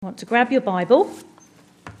want to grab your Bible,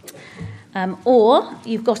 or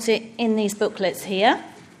you've got it in these booklets here,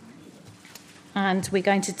 and we're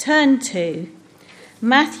going to turn to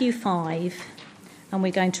Matthew 5, and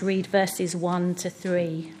we're going to read verses 1 to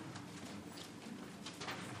 3.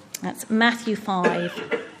 That's Matthew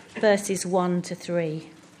 5, verses 1 to 3.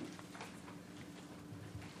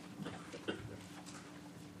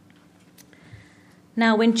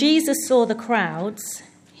 Now, when Jesus saw the crowds,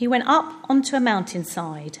 he went up onto a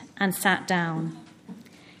mountainside and sat down.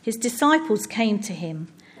 His disciples came to him,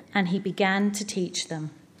 and he began to teach them.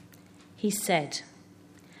 He said,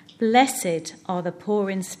 "Blessed are the poor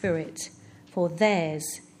in spirit, for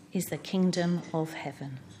theirs is the kingdom of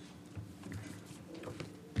heaven."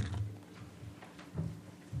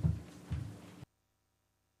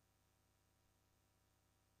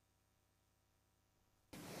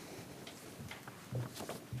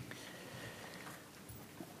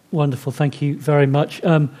 Wonderful, thank you very much.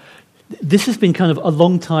 This has been kind of a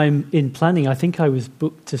long time in planning. I think I was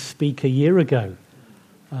booked to speak a year ago,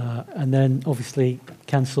 and then obviously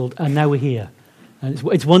cancelled, and now we're here. And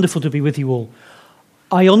it's wonderful to be with you all.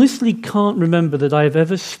 I honestly can't remember that I have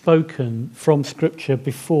ever spoken from Scripture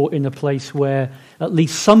before in a place where at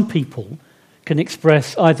least some people can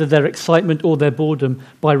express either their excitement or their boredom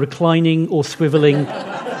by reclining or swiveling,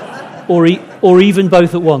 or even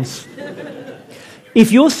both at once.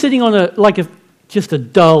 If you're sitting on just a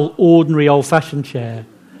dull, ordinary, old-fashioned chair,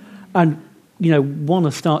 and want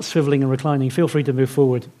to start swiveling and reclining, feel free to move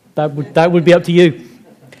forward. That would be up to you.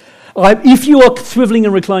 If you are swiveling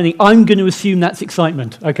and reclining, I'm going to assume that's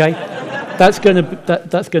excitement. Okay, that's going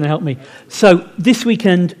to help me. So this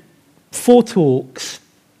weekend, 4 talks,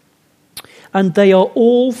 and they are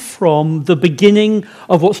all from the beginning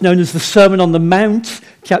of what's known as the Sermon on the Mount,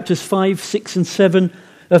 chapters 5, 6, and 7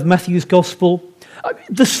 of Matthew's Gospel.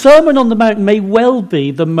 The Sermon on the Mount may well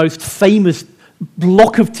be the most famous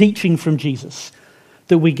block of teaching from Jesus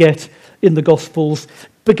that we get in the Gospels,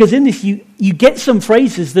 because in this you get some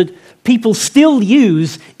phrases that people still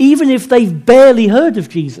use even if they've barely heard of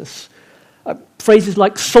Jesus. Phrases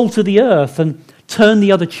like salt of the earth and turn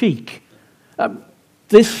the other cheek.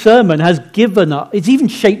 This sermon has it's even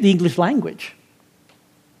shaped the English language.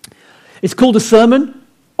 It's called a sermon.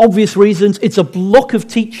 Obvious reasons. It's a block of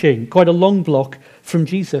teaching, quite a long block from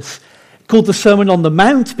Jesus, called the Sermon on the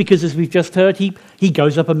Mount because, as we've just heard, he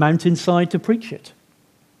goes up a mountainside to preach it.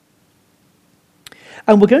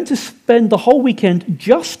 And we're going to spend the whole weekend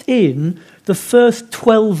just in the first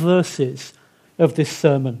 12 verses of this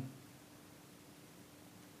sermon.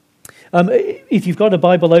 If you've got a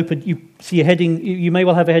Bible open, you see a heading, you may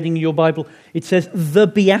well have a heading in your Bible. It says, The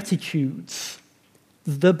Beatitudes.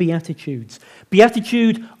 The Beatitudes.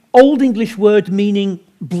 Beatitude, Old English word meaning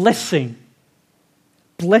blessing.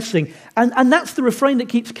 Blessing. And that's the refrain that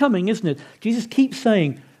keeps coming, isn't it? Jesus keeps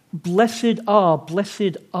saying, blessed are,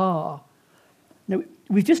 blessed are. Now,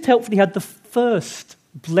 we've just helpfully had the first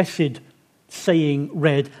blessed saying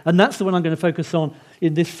read, and that's the one I'm going to focus on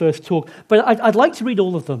in this first talk. But I'd like to read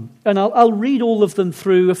all of them, and I'll read all of them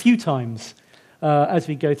through a few times as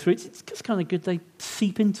we go through. It's just kind of good they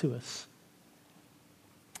seep into us.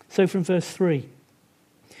 So from verse 3,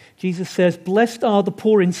 Jesus says, "Blessed are the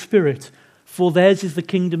poor in spirit, for theirs is the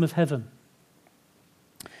kingdom of heaven.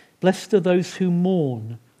 Blessed are those who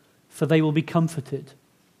mourn, for they will be comforted.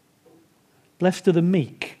 Blessed are the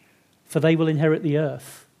meek, for they will inherit the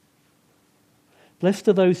earth. Blessed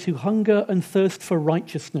are those who hunger and thirst for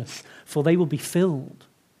righteousness, for they will be filled.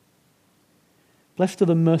 Blessed are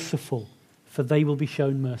the merciful, for they will be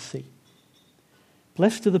shown mercy.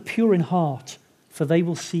 Blessed are the pure in heart, for they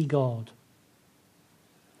will see God.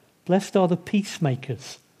 Blessed are the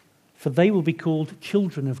peacemakers, for they will be called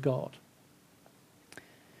children of God.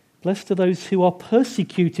 Blessed are those who are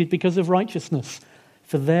persecuted because of righteousness,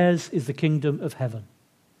 for theirs is the kingdom of heaven.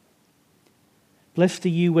 Blessed are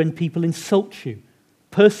you when people insult you,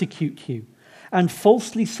 persecute you, and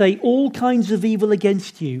falsely say all kinds of evil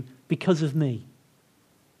against you because of me.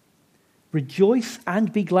 Rejoice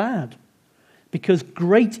and be glad, because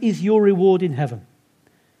great is your reward in heaven.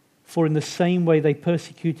 For in the same way they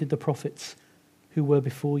persecuted the prophets who were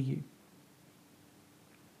before you."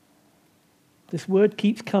 This word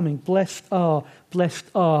keeps coming. Blessed are, blessed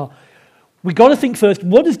are. We've got to think first,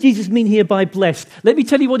 what does Jesus mean here by blessed? Let me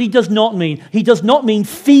tell you what he does not mean. He does not mean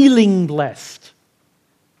feeling blessed.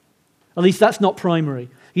 At least that's not primary.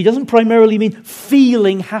 He doesn't primarily mean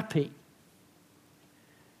feeling happy.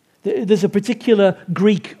 There's a particular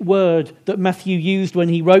Greek word that Matthew used when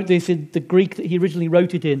he wrote this in the Greek that he originally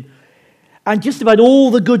wrote it in. And just about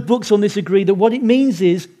all the good books on this agree that what it means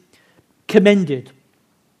is commended,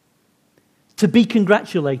 to be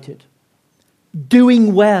congratulated,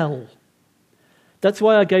 doing well. That's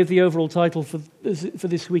why I gave the overall title for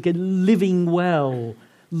this weekend, Living Well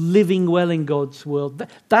in God's world.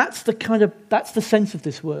 That's the sense of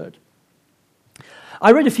this word.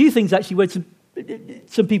 I read a few things actually where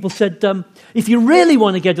some people said, if you really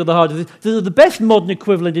want to get to the heart of this, the best modern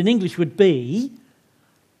equivalent in English would be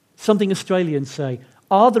something Australians say.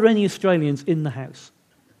 Are there any Australians in the house?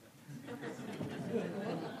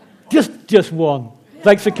 Just one.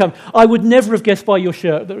 Thanks for coming. I would never have guessed by your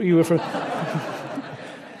shirt that you were from...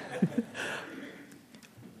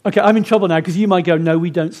 Okay, I'm in trouble now because you might go, no, we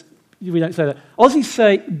don't say that. Aussies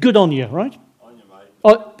say, good on you, right? On you, mate.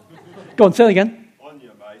 Oh, go on, say it again. On you,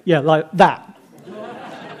 mate. Yeah, like that.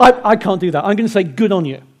 I can't do that. I'm going to say, good on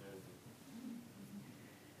you.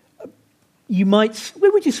 You might...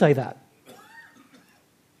 Where would you say that?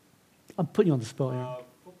 I'm putting you on the spot here.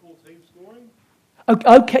 Football team scoring?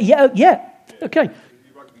 Okay, yeah. Okay. Your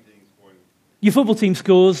rugby team scoring. Your football team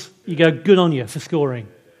scores, you go, good on you for scoring.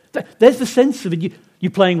 There's the sense of it.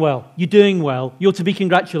 You're playing well. You're doing well. You're to be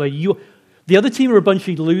congratulated. The other team are a bunch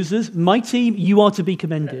of losers. My team, you are to be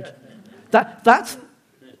commended. That's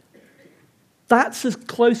as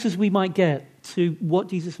close as we might get to what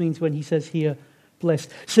Jesus means when he says here, blessed.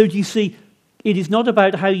 So do you see, it is not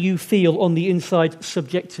about how you feel on the inside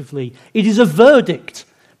subjectively. It is a verdict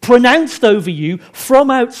pronounced over you from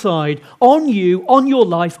outside, on you, on your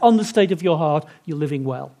life, on the state of your heart. You're living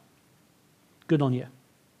well. Good on you.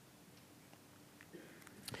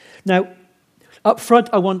 Now, up front,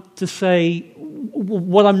 I want to say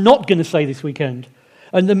what I'm not going to say this weekend.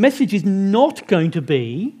 And the message is not going to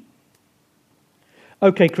be,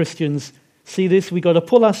 okay, Christians, see this, we've got to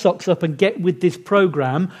pull our socks up and get with this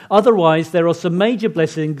program. Otherwise, there are some major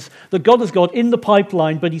blessings that God has got in the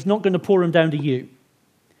pipeline, but he's not going to pour them down to you.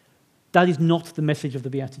 That is not the message of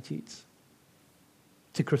the Beatitudes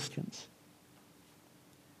to Christians.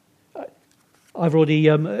 I've already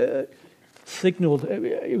signalled,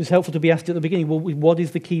 it was helpful to be asked at the beginning, well, what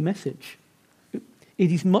is the key message?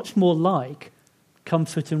 It is much more like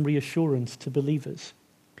comfort and reassurance to believers.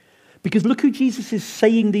 Because look who Jesus is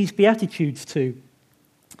saying these Beatitudes to.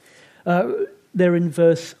 There in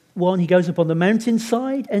verse 1, he goes up on the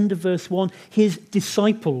mountainside, end of verse 1, his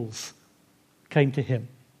disciples came to him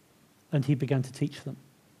and he began to teach them.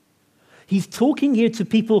 He's talking here to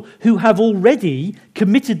people who have already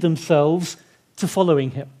committed themselves to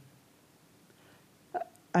following him.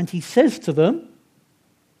 And he says to them,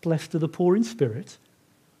 blessed are the poor in spirit,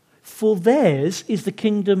 for theirs is the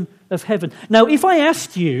kingdom of heaven. Now, if I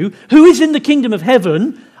asked you, who is in the kingdom of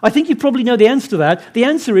heaven, I think you probably know the answer to that. The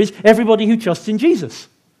answer is everybody who trusts in Jesus.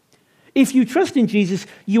 If you trust in Jesus,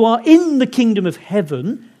 you are in the kingdom of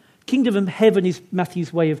heaven. Kingdom of heaven is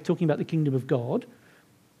Matthew's way of talking about the kingdom of God.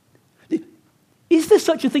 Is there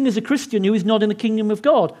such a thing as a Christian who is not in the kingdom of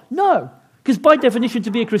God? No, because by definition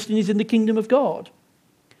to be a Christian is in the kingdom of God.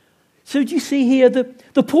 So do you see here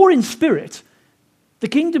the poor in spirit, the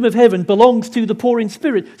kingdom of heaven belongs to the poor in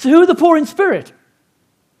spirit. So who are the poor in spirit?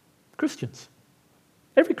 Christians.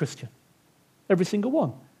 Every Christian. Every single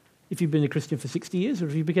one. If you've been a Christian for 60 years or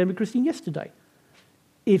if you became a Christian yesterday.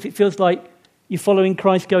 If it feels like you're following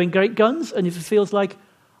Christ going great guns, and if it feels like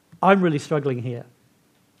I'm really struggling here.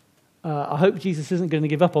 I hope Jesus isn't going to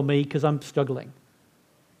give up on me because I'm struggling.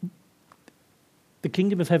 The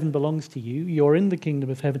kingdom of heaven belongs to you. You're in the kingdom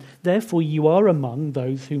of heaven. Therefore, you are among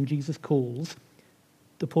those whom Jesus calls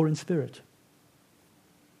the poor in spirit.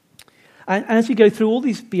 And as we go through all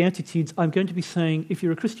these Beatitudes, I'm going to be saying, if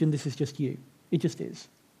you're a Christian, this is just you. It just is.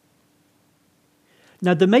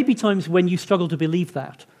 Now, there may be times when you struggle to believe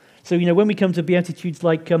that. So, when we come to Beatitudes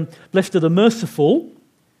like, blessed are the merciful,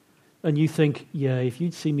 and you think, yeah, if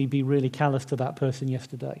you'd seen me be really callous to that person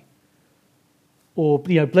yesterday. Or,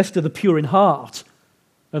 blessed are the pure in heart.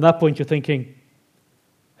 At that point, you're thinking,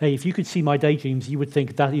 hey, if you could see my daydreams, you would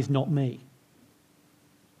think that is not me.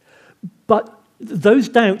 But those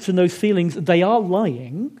doubts and those feelings, they are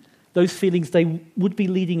lying. Those feelings, they would be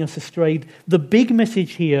leading us astray. The big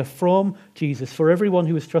message here from Jesus, for everyone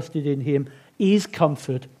who has trusted in him, is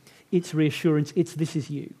comfort. It's reassurance. It's this is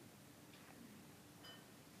you.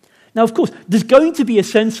 Now, of course, there's going to be a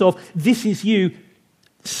sense of this is you,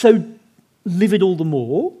 so live it all the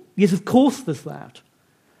more. Yes, of course there's that.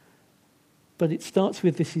 But it starts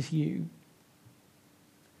with this is you.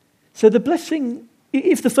 So the blessing,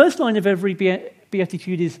 if the first line of every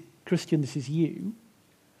beatitude is Christian, this is you,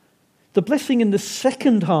 the blessing in the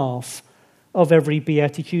second half of every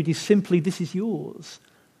beatitude is simply this is yours.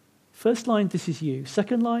 First line, this is you.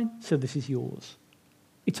 Second line, so this is yours.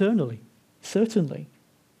 Eternally, certainly,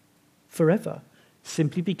 forever.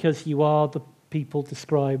 Simply because you are the people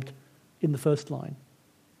described in the first line.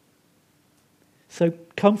 So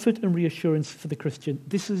comfort and reassurance for the Christian.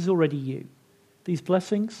 This is already you. These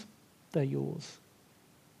blessings, they're yours.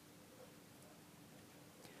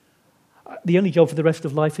 The only job for the rest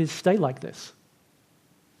of life is stay like this.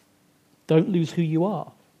 Don't lose who you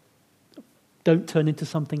are. Don't turn into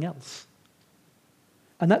something else.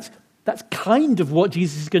 And that's kind of what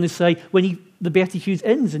Jesus is going to say when the Beatitudes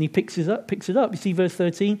ends and he picks it up. You see verse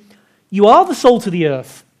 13. You are the salt of the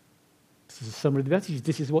earth. This is a summary of the Beatitudes.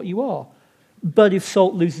 This is what you are. But if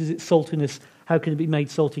salt loses its saltiness, how can it be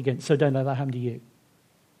made salty again? So don't let that happen to you.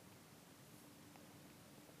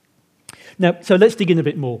 Now, so let's dig in a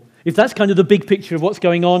bit more. If that's kind of the big picture of what's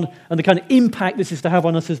going on and the kind of impact this is to have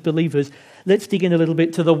on us as believers, let's dig in a little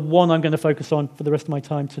bit to the one I'm going to focus on for the rest of my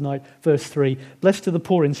time tonight, verse 3. Blessed are the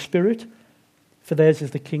poor in spirit, for theirs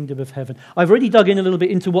is the kingdom of heaven. I've already dug in a little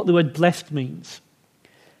bit into what the word blessed means.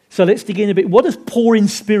 So let's dig in a bit. What does poor in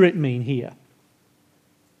spirit mean here?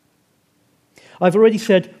 I've already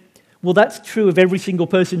said, well, that's true of every single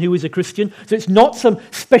person who is a Christian. So it's not some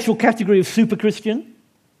special category of super Christian.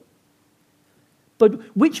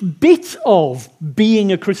 But which bit of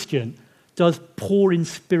being a Christian does poor in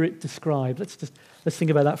spirit describe? Let's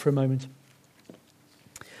think about that for a moment.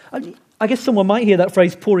 I guess someone might hear that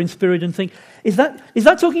phrase, poor in spirit, and think, is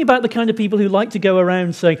that talking about the kind of people who like to go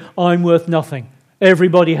around saying, I'm worth nothing,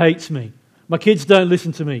 everybody hates me, my kids don't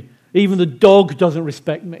listen to me, even the dog doesn't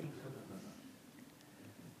respect me?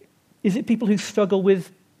 Is it people who struggle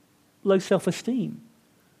with low self-esteem?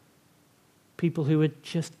 People who are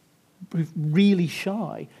just really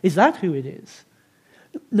shy? Is that who it is?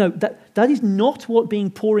 No, that is not what being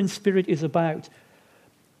poor in spirit is about.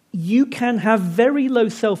 You can have very low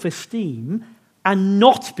self-esteem and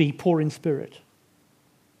not be poor in spirit.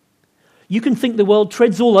 You can think the world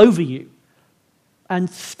treads all over you and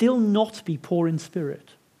still not be poor in spirit.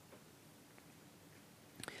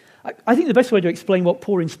 I think the best way to explain what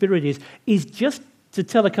poor in spirit is just to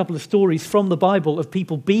tell a couple of stories from the Bible of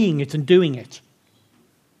people being it and doing it.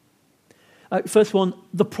 First one,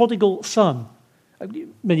 the prodigal son.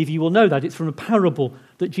 Many of you will know that. It's from a parable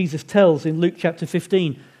that Jesus tells in Luke chapter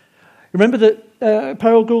 15. Remember the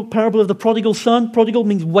parable of the prodigal son? Prodigal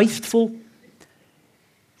means wasteful.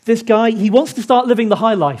 This guy, he wants to start living the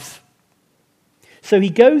high life. So he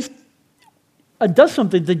goes and does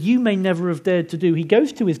something that you may never have dared to do. He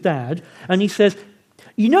goes to his dad and he says,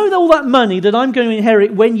 you know all that money that I'm going to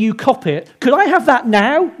inherit when you cop it, could I have that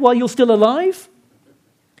now while you're still alive?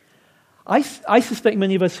 I suspect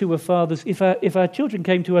many of us who are fathers, if our children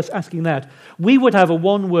came to us asking that, we would have a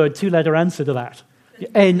one-word, two-letter answer to that.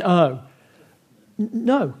 N-O.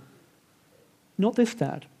 No. Not this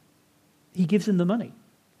dad. He gives him the money.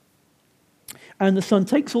 And the son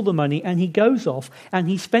takes all the money and he goes off and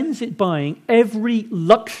he spends it buying every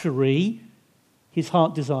luxury his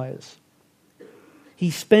heart desires. He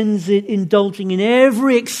spends it indulging in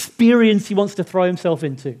every experience he wants to throw himself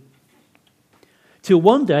into. Till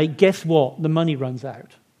one day, guess what? The money runs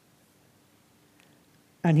out.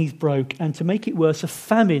 And he's broke. And to make it worse, a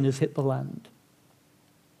famine has hit the land.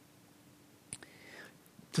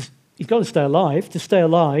 He's got to stay alive. To stay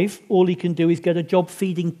alive, all he can do is get a job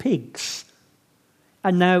feeding pigs.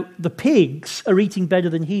 And now the pigs are eating better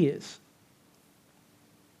than he is.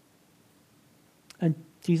 And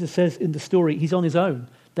Jesus says in the story, he's on his own.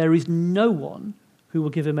 There is no one who will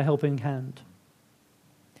give him a helping hand.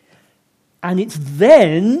 And it's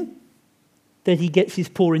then that he gets his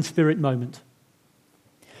poor in spirit moment.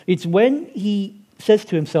 It's when he says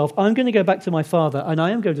to himself, I'm going to go back to my father and I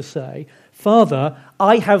am going to say, Father,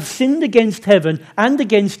 I have sinned against heaven and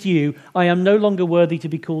against you. I am no longer worthy to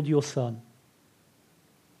be called your son.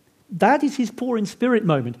 That is his poor in spirit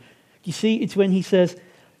moment. You see, it's when he says,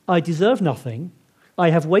 I deserve nothing. I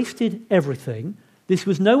have wasted everything. This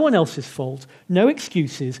was no one else's fault. No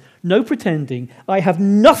excuses. No pretending. I have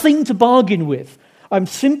nothing to bargain with. I'm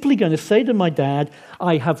simply going to say to my dad,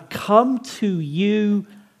 I have come to you.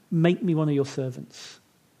 Make me one of your servants.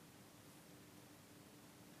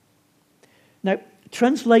 Now,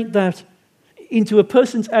 translate that into a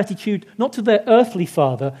person's attitude, not to their earthly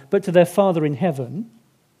father, but to their Father in heaven,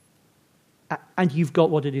 and you've got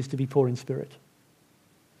what it is to be poor in spirit.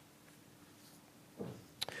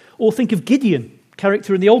 Or think of Gideon,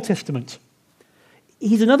 character in the Old Testament.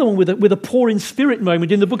 He's another one with a poor in spirit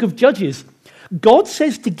moment in the book of Judges. God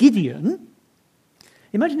says to Gideon,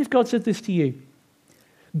 imagine if God said this to you,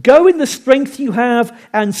 go in the strength you have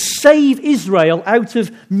and save Israel out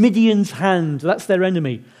of Midian's hand. That's their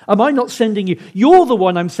enemy. Am I not sending you? You're the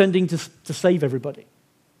one I'm sending to save everybody.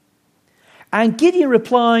 And Gideon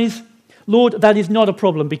replies, Lord, that is not a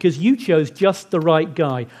problem because you chose just the right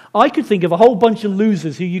guy. I could think of a whole bunch of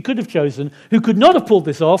losers who you could have chosen who could not have pulled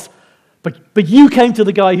this off, but you came to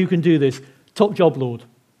the guy who can do this. Top job, Lord.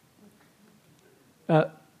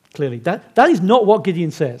 Clearly, that is not what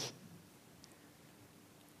Gideon says.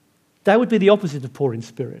 That would be the opposite of poor in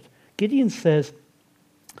spirit. Gideon says,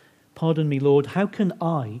 pardon me, Lord, how can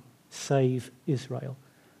I save Israel?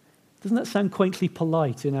 Doesn't that sound quaintly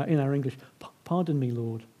polite in our English? Pardon me,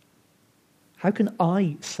 Lord. How can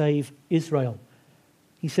I save Israel?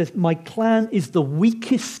 He says, my clan is the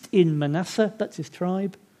weakest in Manasseh, that's his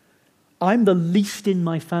tribe. I'm the least in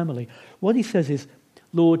my family. What he says is,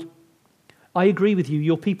 Lord, I agree with you,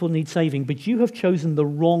 your people need saving, but you have chosen the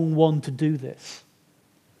wrong one to do this.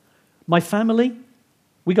 My family,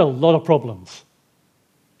 we got a lot of problems.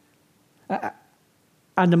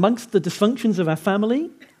 And amongst the dysfunctions of our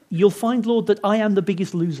family, you'll find, Lord, that I am the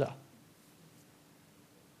biggest loser.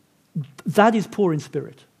 That is poor in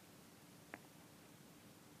spirit.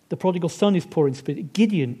 The prodigal son is poor in spirit.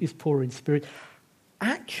 Gideon is poor in spirit.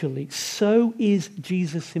 Actually, so is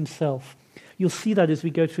Jesus himself. You'll see that as we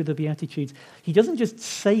go through the Beatitudes. He doesn't just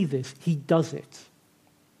say this, he does it.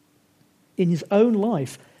 In his own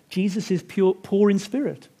life, Jesus is poor in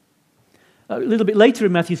spirit. A little bit later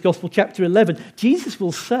in Matthew's Gospel, chapter 11, Jesus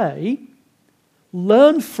will say,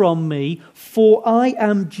 learn from me, for I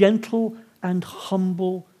am gentle and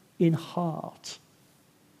humble in heart.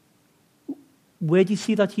 Where do you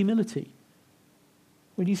see that humility?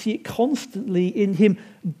 Where do you see it constantly in him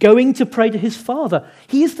going to pray to his Father?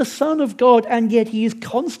 He is the Son of God, and yet he is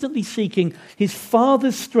constantly seeking his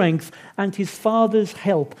Father's strength and his Father's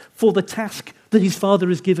help for the task that his Father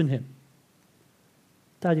has given him.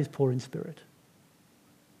 That is poor in spirit.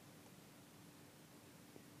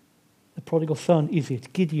 The prodigal son is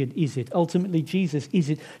it. Gideon is it. Ultimately, Jesus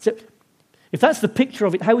is it. So, if that's the picture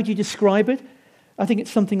of it, how would you describe it? I think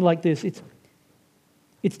it's something like this.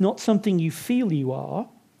 It's not something you feel you are.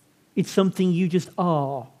 It's something you just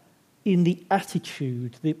are in the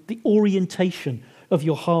attitude, the orientation of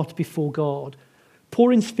your heart before God.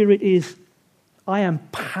 Poor in spirit is, I am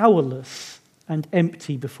powerless and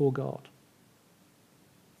empty before God.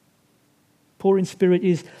 Poor in spirit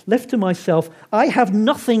is, left to myself, I have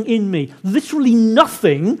nothing in me, literally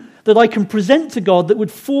nothing that I can present to God that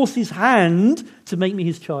would force his hand to make me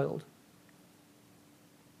his child.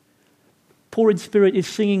 Poor in spirit is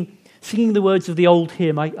singing the words of the old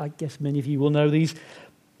hymn. I guess many of you will know these.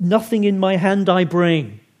 Nothing in my hand I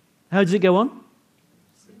bring. How does it go on?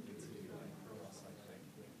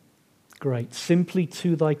 Great. Simply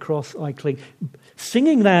to thy cross I cling.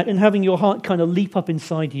 Singing that and having your heart kind of leap up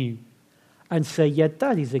inside you and say, yeah,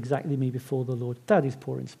 that is exactly me before the Lord. That is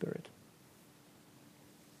poor in spirit.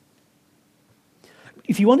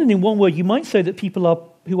 If you want it in one word, you might say that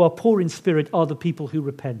people who are poor in spirit are the people who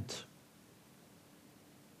repent.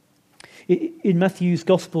 In Matthew's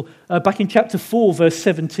Gospel, back in chapter 4, verse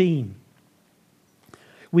 17,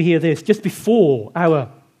 we hear this. Just before our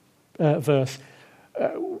verse,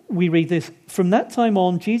 we read this. From that time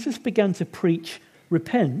on, Jesus began to preach,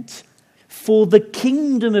 repent, for the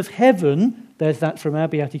kingdom of heaven, there's that from our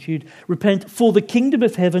beatitude, repent, for the kingdom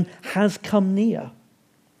of heaven has come near.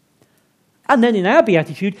 And then in our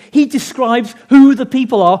beatitude, he describes who the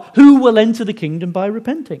people are who will enter the kingdom by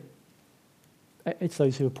repenting. It's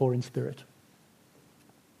those who are poor in spirit.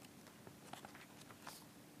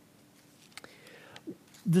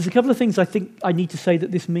 There's a couple of things I think I need to say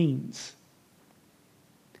that this means.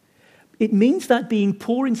 It means that being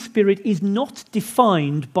poor in spirit is not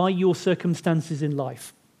defined by your circumstances in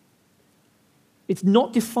life. It's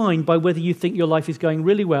not defined by whether you think your life is going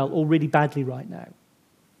really well or really badly right now.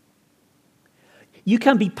 You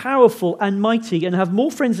can be powerful and mighty and have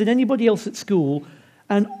more friends than anybody else at school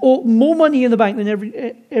and more money in the bank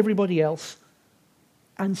than everybody else,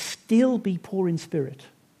 and still be poor in spirit.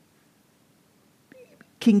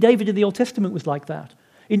 King David in the Old Testament was like that.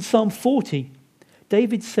 In Psalm 40,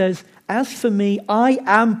 David says, as for me, I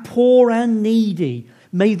am poor and needy.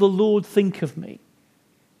 May the Lord think of me.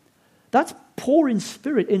 That's poor in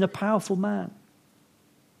spirit in a powerful man.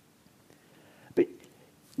 But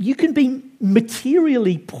you can be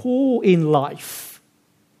materially poor in life.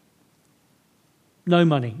 No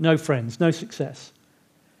money, no friends, no success.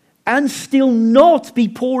 And still not be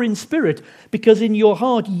poor in spirit, because in your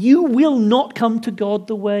heart you will not come to God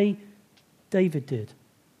the way David did,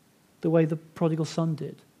 the way the prodigal son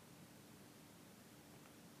did.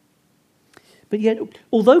 But yet,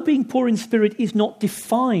 although being poor in spirit is not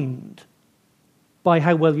defined by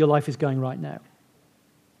how well your life is going right now,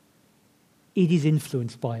 it is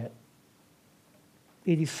influenced by it.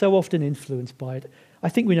 It is so often influenced by it. I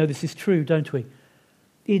think we know this is true, don't we?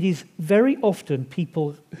 It is very often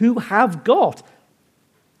people who have got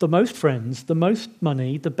the most friends, the most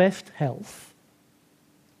money, the best health,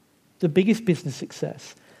 the biggest business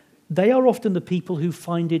success. They are often the people who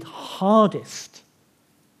find it hardest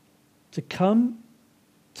to come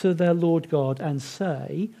to their Lord God and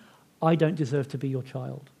say, I don't deserve to be your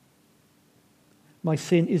child. My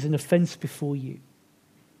sin is an offense before you.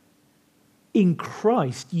 In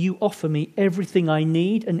Christ, you offer me everything I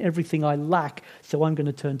need and everything I lack, so I'm going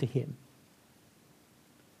to turn to him.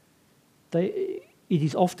 It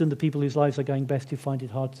is often the people whose lives are going best who find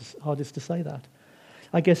it hardest to say that.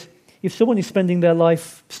 I guess if someone is spending their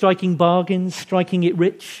life striking bargains, striking it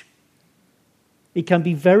rich, it can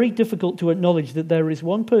be very difficult to acknowledge that there is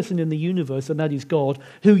one person in the universe, and that is God,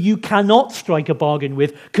 who you cannot strike a bargain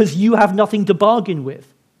with because you have nothing to bargain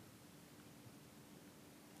with.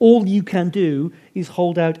 All you can do is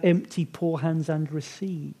hold out empty, poor hands and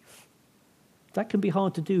receive. That can be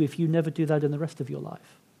hard to do if you never do that in the rest of your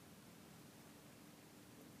life.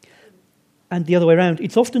 And the other way around,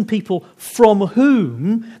 it's often people from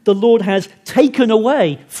whom the Lord has taken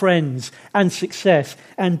away friends and success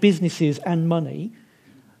and businesses and money.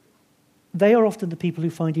 They are often the people who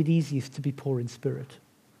find it easiest to be poor in spirit.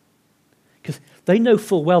 Because they know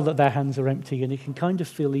full well that their hands are empty, and it can kind of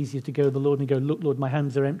feel easier to go to the Lord and go, look, Lord, my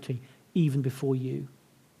hands are empty, even before you.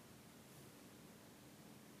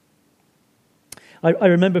 I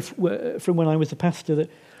remember from when I was a pastor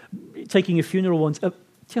that taking a funeral once,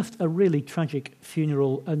 just a really tragic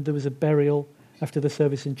funeral, and there was a burial after the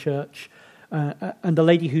service in church, and the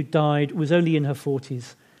lady who died was only in her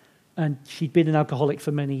 40s, and she'd been an alcoholic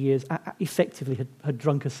for many years, effectively had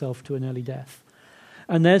drunk herself to an early death.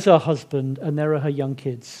 And there's her husband, and there are her young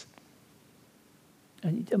kids.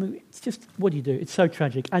 And I mean, it's just, what do you do? It's so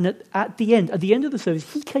tragic. And at the end of the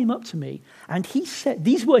service, he came up to me, and he said,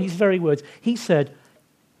 these were his very words, he said,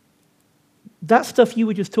 that stuff you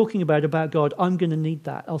were just talking about God, I'm going to need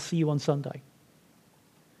that. I'll see you on Sunday.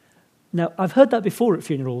 Now, I've heard that before at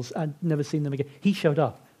funerals and never seen them again. He showed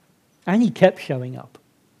up, and he kept showing up.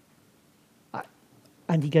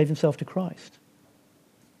 And he gave himself to Christ.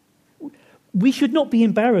 We should not be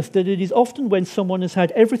embarrassed that it is often when someone has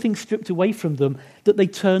had everything stripped away from them that they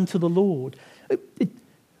turn to the Lord.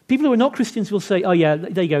 People who are not Christians will say, oh yeah,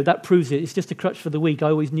 there you go, that proves it. It's just a crutch for the weak. I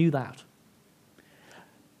always knew that.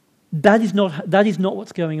 That is not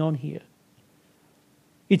what's going on here.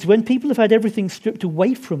 It's when people have had everything stripped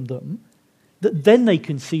away from them that then they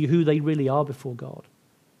can see who they really are before God.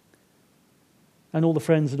 And all the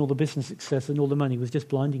friends and all the business success and all the money was just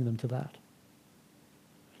blinding them to that.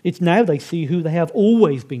 It's now they see who they have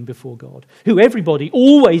always been before God, who everybody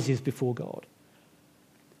always is before God.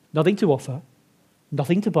 Nothing to offer,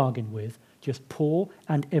 nothing to bargain with, just poor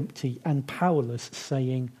and empty and powerless,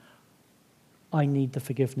 saying, I need the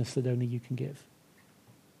forgiveness that only you can give.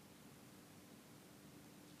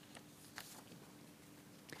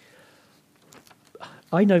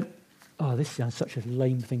 I know, this sounds such a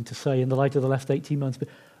lame thing to say in the light of the last 18 months, but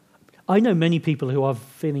I know many people who are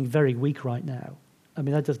feeling very weak right now. I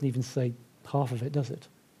mean, that doesn't even say half of it, does it?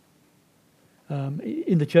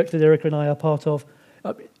 In the church that Erica and I are part of,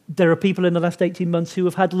 there are people in the last 18 months who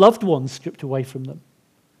have had loved ones stripped away from them,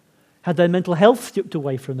 had their mental health stripped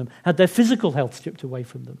away from them, had their physical health stripped away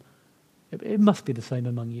from them. It must be the same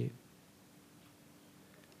among you.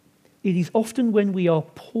 It is often when we are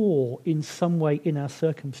poor in some way in our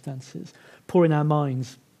circumstances, poor in our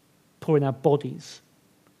minds, poor in our bodies.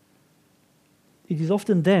 It is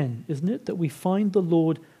often then, isn't it, that we find the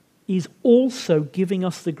Lord is also giving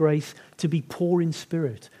us the grace to be poor in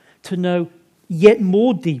spirit, to know yet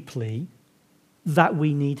more deeply that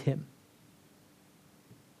we need him,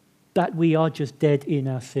 that we are just dead in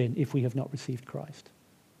our sin if we have not received Christ.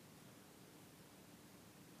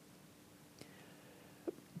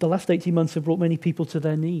 The last 18 months have brought many people to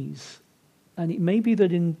their knees, and it may be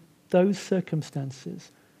that in those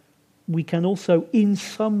circumstances we can also in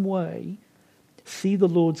some way see the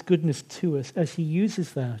Lord's goodness to us as he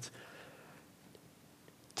uses that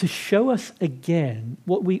to show us again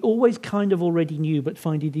what we always kind of already knew but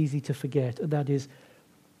find it easy to forget, and that is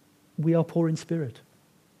we are poor in spirit.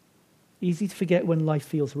 Easy to forget when life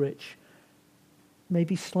feels rich.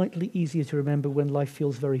 Maybe slightly easier to remember when life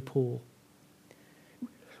feels very poor.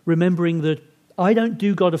 Remembering that I don't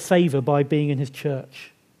do God a favor by being in his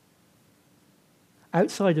church.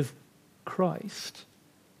 Outside of Christ,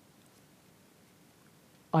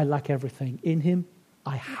 I lack everything. In him,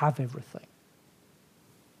 I have everything.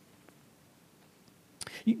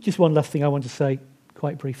 Just one last thing I want to say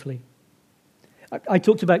quite briefly. I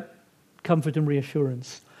talked about comfort and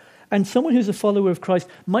reassurance. And someone who's a follower of Christ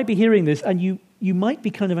might be hearing this, and you might be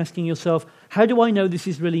kind of asking yourself, how do I know this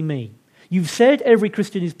is really me? You've said every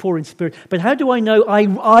Christian is poor in spirit, but how do I know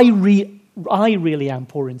I really am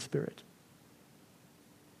poor in spirit?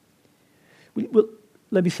 Well,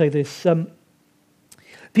 let me say this.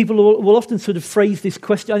 People will often sort of phrase this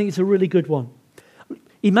question. I think it's a really good one.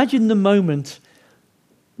 Imagine the moment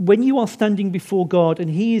when you are standing before God and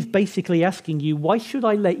he is basically asking you, why should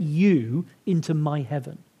I let you into my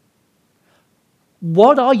heaven?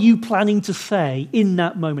 What are you planning to say in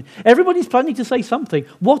that moment? Everybody's planning to say something.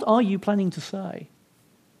 What are you planning to say?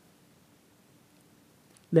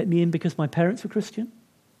 Let me in because my parents were Christian?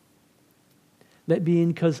 Let me in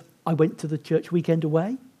because I went to the church weekend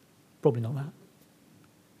away? Probably not that.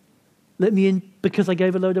 Let me in because I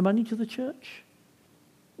gave a load of money to the church?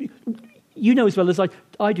 You know as well as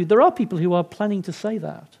I do, there are people who are planning to say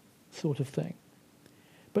that sort of thing.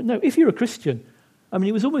 But no, if you're a Christian, I mean,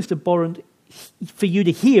 it was almost abhorrent for you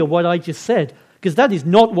to hear what I just said, because that is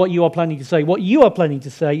not what you are planning to say. What you are planning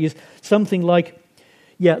to say is something like,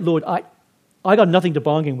 yeah, Lord, I got nothing to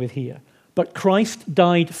bargain with here, but Christ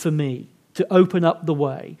died for me to open up the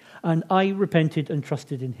way, and I repented and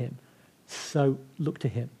trusted in him. So look to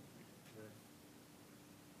him.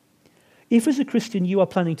 If as a Christian you are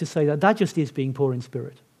planning to say that just is being poor in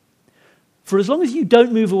spirit. For as long as you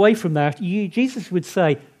don't move away from that, Jesus would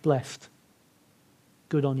say, blessed.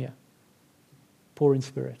 Good on you. Poor in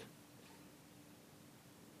spirit.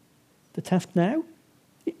 The task now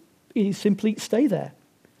is simply stay there.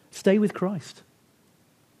 Stay with Christ.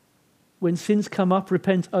 When sins come up,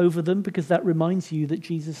 repent over them, because that reminds you that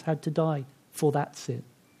Jesus had to die for that sin.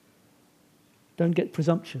 Don't get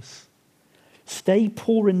presumptuous. Stay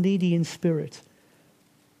poor and needy in spirit,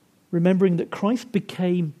 remembering that Christ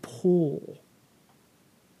became poor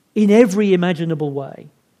in every imaginable way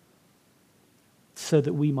so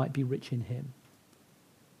that we might be rich in him.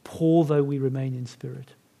 Poor though we remain in spirit.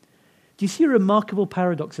 Do you see a remarkable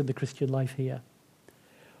paradox in the Christian life here?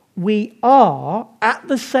 We are, at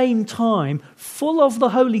the same time, full of the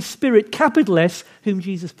Holy Spirit, capital S, whom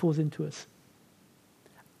Jesus pours into us.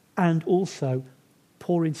 And also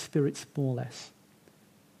poor in spirit, small s,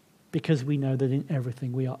 because we know that in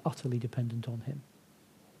everything we are utterly dependent on him.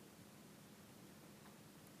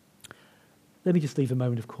 Let me just leave a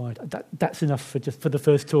moment of quiet. That's enough for the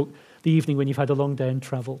first talk, the evening when you've had a long day and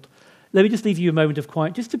travelled. Let me just leave you a moment of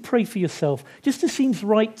quiet, just to pray for yourself, just as seems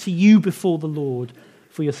right to you before the Lord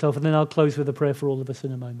for yourself, and then I'll close with a prayer for all of us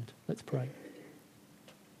in a moment. Let's pray.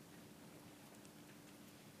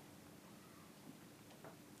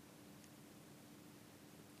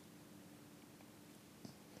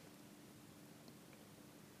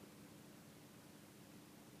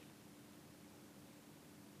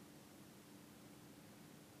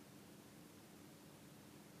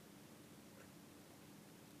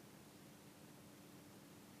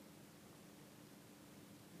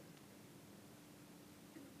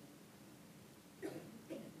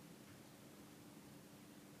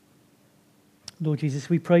 Lord Jesus,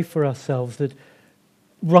 we pray for ourselves that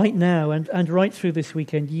right now and right through this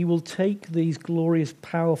weekend, you will take these glorious,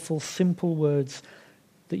 powerful, simple words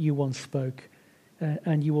that you once spoke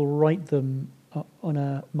and you will write them on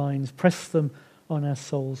our minds, press them on our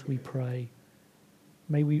souls, we pray.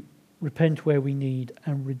 May we repent where we need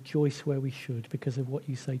and rejoice where we should because of what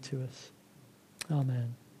you say to us.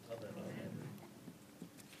 Amen.